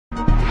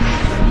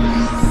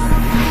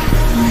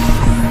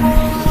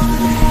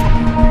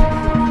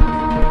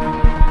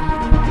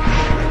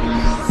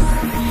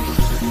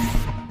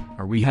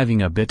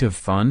having a bit of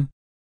fun?"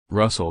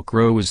 Russell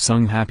Crowe was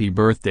sung happy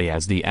birthday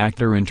as the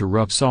actor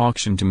interrupts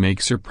auction to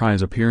make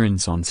surprise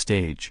appearance on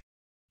stage.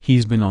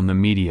 He's been on the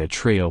media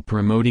trail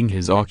promoting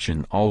his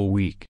auction all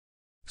week.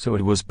 So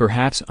it was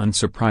perhaps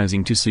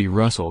unsurprising to see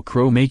Russell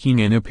Crowe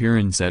making an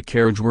appearance at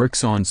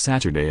Carriageworks on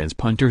Saturday as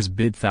punters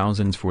bid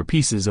thousands for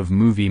pieces of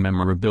movie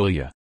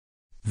memorabilia.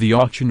 The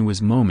auction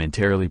was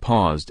momentarily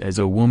paused as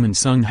a woman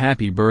sung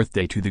happy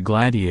birthday to the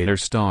Gladiator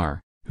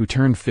star, who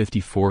turned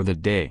 54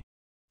 that day.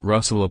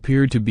 Russell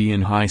appeared to be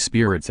in high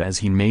spirits as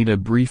he made a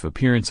brief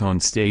appearance on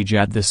stage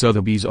at the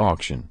Sotheby's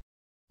auction.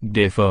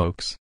 "G'day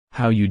folks,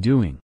 how you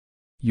doing?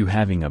 You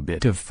having a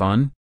bit of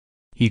fun?"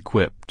 he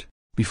quipped,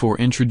 before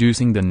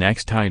introducing the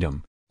next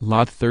item,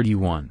 Lot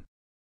 31.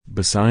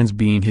 Besides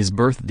being his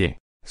birthday,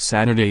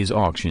 Saturday's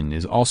auction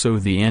is also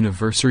the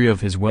anniversary of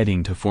his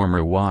wedding to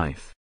former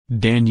wife,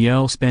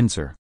 Danielle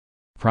Spencer.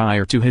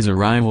 Prior to his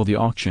arrival, the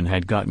auction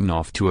had gotten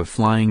off to a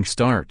flying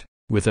start,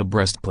 with a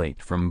breastplate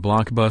from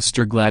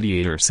blockbuster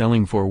Gladiator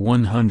selling for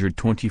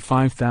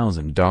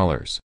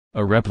 $125,000,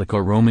 a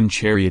replica Roman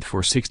chariot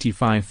for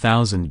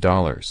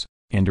 $65,000,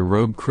 and a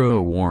robe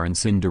Crowe wore in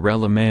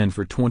Cinderella Man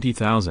for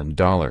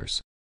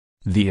 $20,000.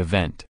 The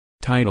event,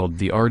 titled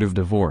The Art of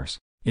Divorce,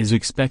 is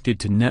expected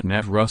to net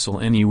Russell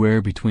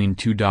anywhere between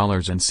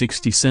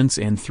 $2.60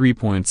 and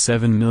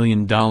 $3.7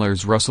 million.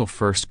 Russell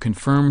first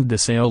confirmed the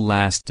sale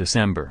last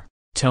December,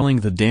 telling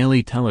the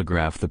Daily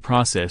Telegraph the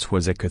process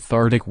was a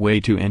cathartic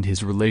way to end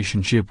his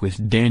relationship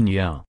with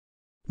Danielle.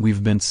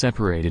 "We've been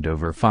separated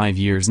over 5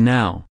 years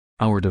now,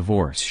 our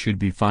divorce should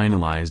be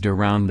finalized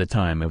around the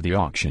time of the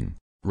auction,"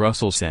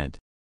 Russell said.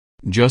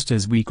 "Just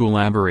as we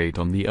collaborate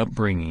on the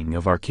upbringing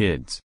of our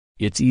kids,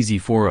 it's easy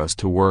for us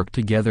to work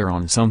together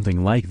on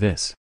something like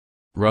this."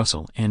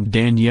 Russell and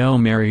Danielle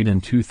married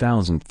in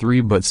 2003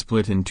 but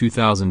split in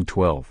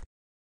 2012.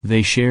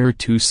 They share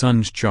 2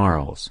 sons,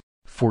 Charles,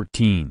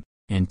 14,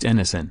 and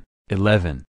Tennyson, 11.